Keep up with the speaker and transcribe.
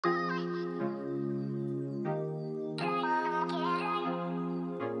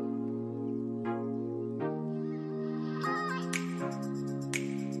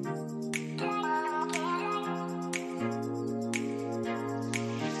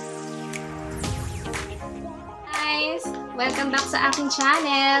Welcome back sa aking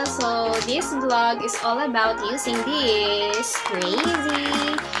channel. So, this vlog is all about using this crazy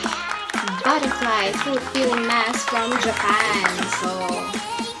butterfly foot peeling mask from Japan. So,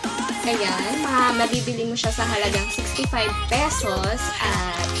 ayan, mabibili mo siya sa halagang 65 pesos.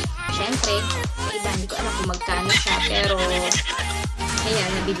 At, syempre, sa iba, hindi ko alam kung magkano siya. Pero, ayan,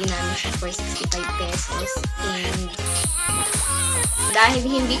 nabili namin siya for 65 pesos. And, dahil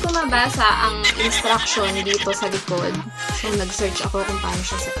hindi ko mabasa ang instruction dito sa likod, so nag-search ako kung paano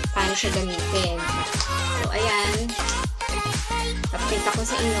siya gamitin. So, ayan. Papakita ko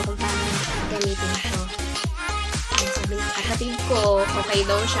sa inyo kung paano gamitin ito. Sabi ng kapatid ko, okay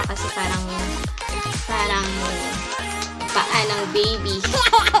daw siya kasi parang paa ng baby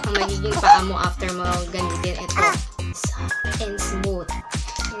ang magiging paa mo after mo gamitin ito. Soft and smooth.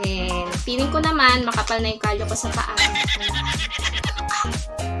 And feeling ko naman, makapal na yung kalyo ko sa paa.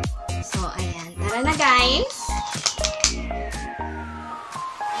 So, ayan. Tara na, guys!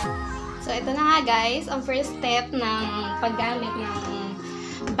 So, ito na nga, guys. Ang first step ng paggamit ng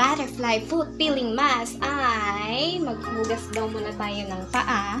butterfly foot peeling mask ay maghugas daw muna tayo ng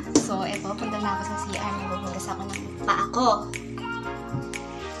paa. So, ito. Punta na ako sa CR. Maghugas ako ng paa ko.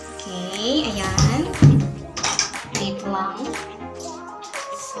 Okay. Ayan. Wait lang.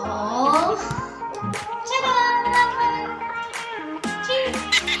 So, tada!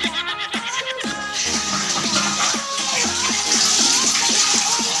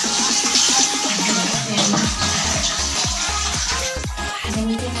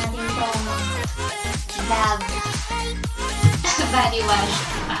 Gamitin natin itong body wash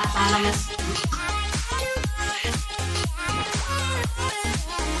para mas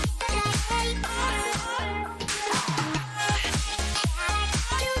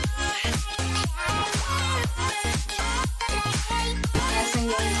nasan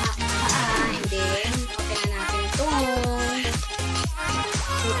yung paa, and then open na natin itong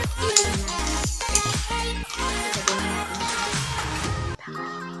foot peeling mask.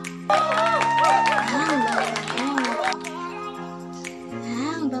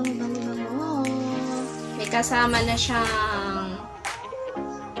 Bango. May kasama na siyang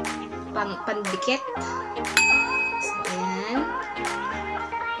pandikit. So, ayan.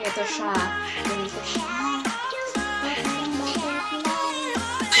 Ito siya. Ganito siya.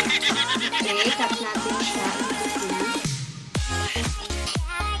 Okay, cut natin siya into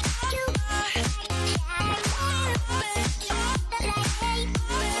two.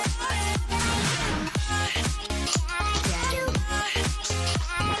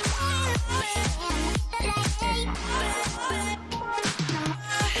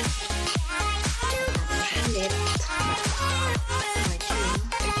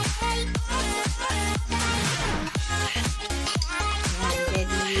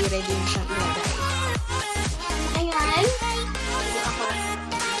 Ready na siyang ilagay. Ayan.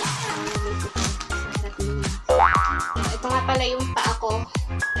 Ito nga pala yung paa ko.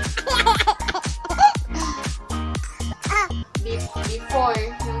 Before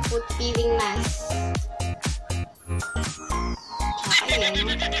yung foot peeling mask. Tsaka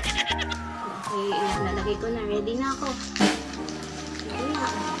ayan. Okay, ilalagay ko na. Ready na ako. Ready na.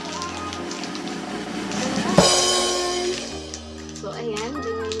 So, ayan,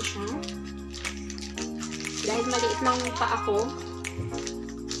 ganyan siya. Dahil maliit lang yung paa ko.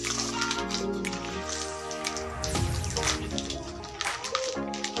 Ganyan natin.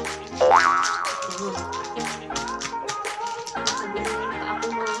 Sabi na yung paa ko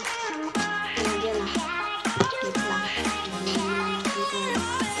mo. Ganyan na. Wait lang. Ganyan naman dito.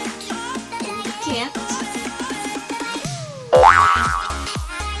 Dikit.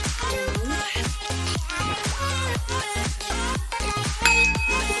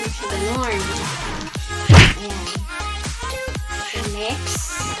 Norm. Ayan. So,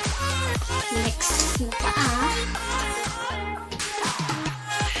 next na paa.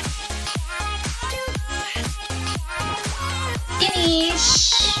 Finish!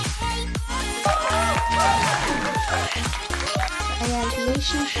 So, ayan,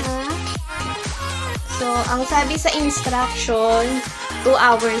 finish na siya. So, ang sabi sa instruction, 2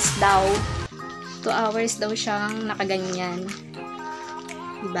 hours daw. 2 hours daw siyang nakaganyan.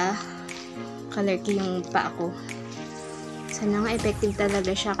 Diba? Color key yung paa ko. Sana nga effective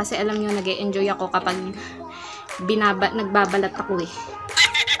talaga siya. Kasi alam nyo, nag-e-enjoy ako kapag nagbabalat ako eh.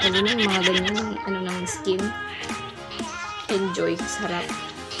 Lalo na yung mga ganyan, ng skin. Enjoy. Sarap.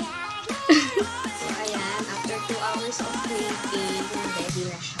 So, ayan. After 2 hours of waiting, ready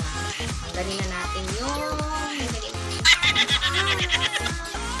na siya. Tanggalin na natin yung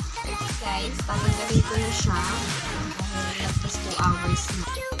guys, tanggalin ko na siya. Dahil nagpas 2 hours na.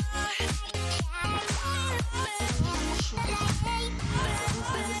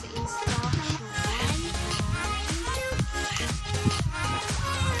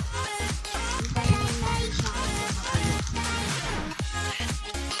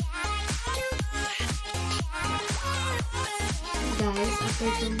 guys, after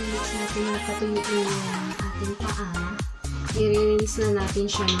 2 minutes natin yung patuyuin yung ating paa, i-rinse na natin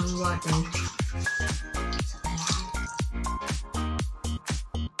siya ng water.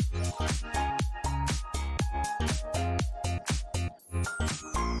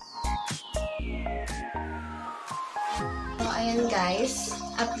 So, ayan guys,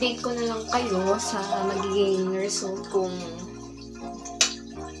 update ko na lang kayo sa magiging result kung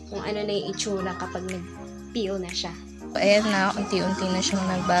ano na yung itsura kapag nag-peel na siya. Ayan na, unti-unti na siyang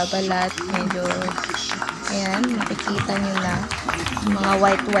nagbabalat. Medyo, ayan, makikita nyo na. Mga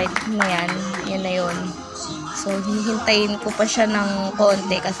white-white na yan. Yan na yun. So, hihintayin ko pa siya ng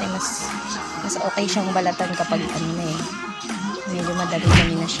konti kasi mas okay siyang balatan kapag ano na eh. Medyo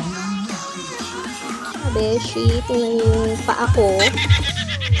madami-dami na siya. Beshi, tingnan yung paa ko.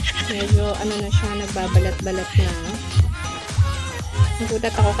 Medyo ano na siya, nagbabalat-balat na.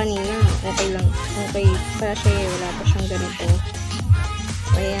 Nagulat ako kanina. Okay lang. Okay pa siya. Wala pa siyang ganito.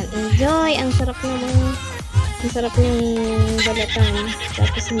 So, ayan. Enjoy! Ang sarap naman. Ang sarap yung balatan.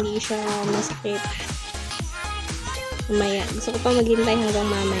 Tapos hindi siya masakit. Mamaya. Gusto ko pa maghintay hanggang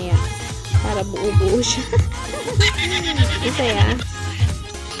mamaya. Para buo-buo siya. Masaya.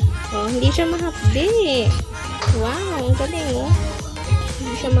 Oh, hindi siya mahapdi. Wow! Ang galing, oh.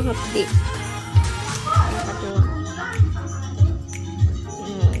 Hindi siya mahapdi.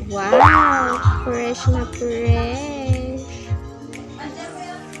 Wow! Fresh na fresh.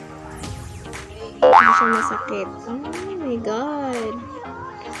 Hindi siya masakit. Oh my God.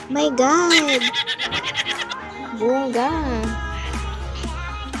 My God! Bongga.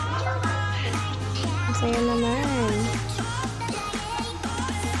 Masaya naman.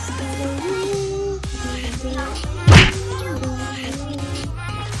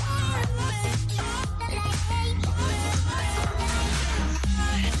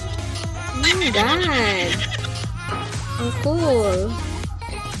 Oh my God! Ang cool!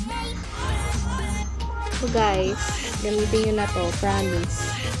 So guys, gamitin nyo na to, promise.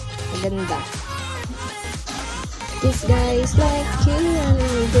 Maganda. These guys like you and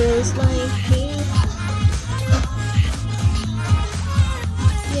girls like me.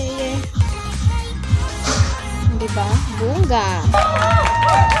 Yeah, yeah. Diba? Bongga!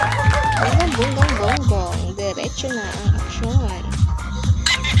 Bonggang. Diretso na ang aksyon.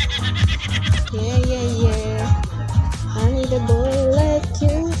 Yeah, yeah, yeah. I need a boy like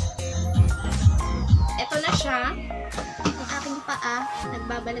you. Ito na siya. Ang aking paa.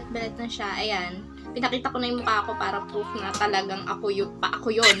 Nagbabalat-balat na siya. Ayan. Pinakita ko na yung mukha ko para proof na talagang ako yun.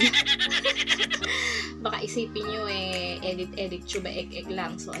 Baka isipin nyo edit-edit chuba ek-ek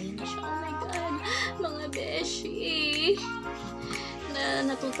lang. So, ayan na siya. Oh my God. Mga beshi.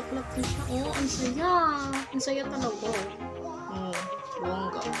 Natutuklap na siya. Oh, ang saya. Ang saya talaga. Oh,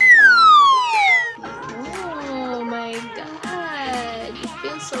 bongga. Oh my God. It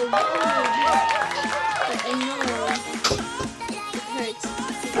feels so good. But I know it hurts.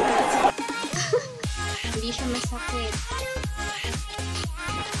 Hindi siya masakit.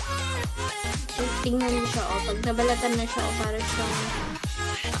 Tingnan niyo siya, oh. Pag nabalatan na siya, oh, para siyang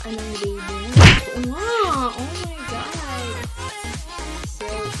anong baby. Oo nga. Oh my God. So,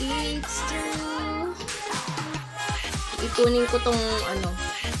 it's true. Ipunin ko tong,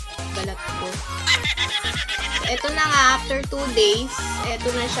 balat ko. So, ito na nga, after 2 days, ito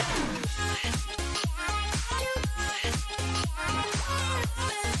na siya.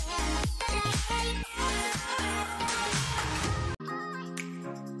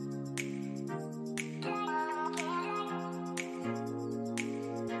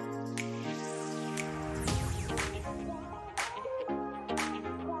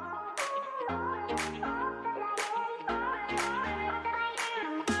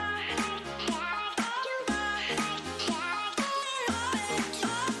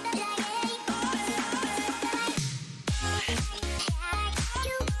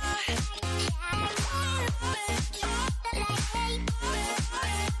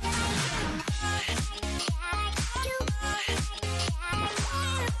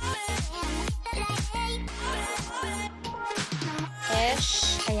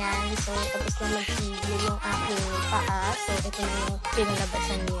 Ayan, so tapos na mag-heal yung aking paa. So, ito na yung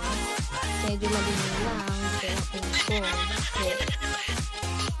pinalabasan niya. Medyo malilim lang. Kaya ako ito. Okay.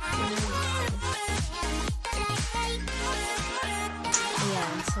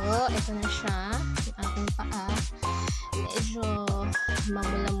 Ayan, so ito na siya. Yung aking paa. Medyo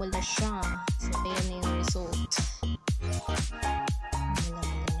mamula-mula siya. So, ayan na yung result.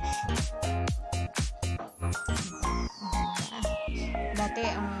 Mamula-mula na siya. Dati,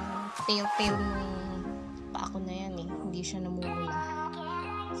 tail nung paa ko na yan eh. Hindi siya namumula.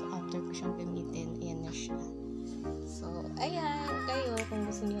 So, after ko siyang gamitin, ayan na siya. So, ayan, kayo, kung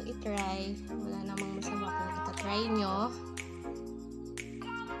gusto niyo i-try, wala namang masama kung itatry nyo.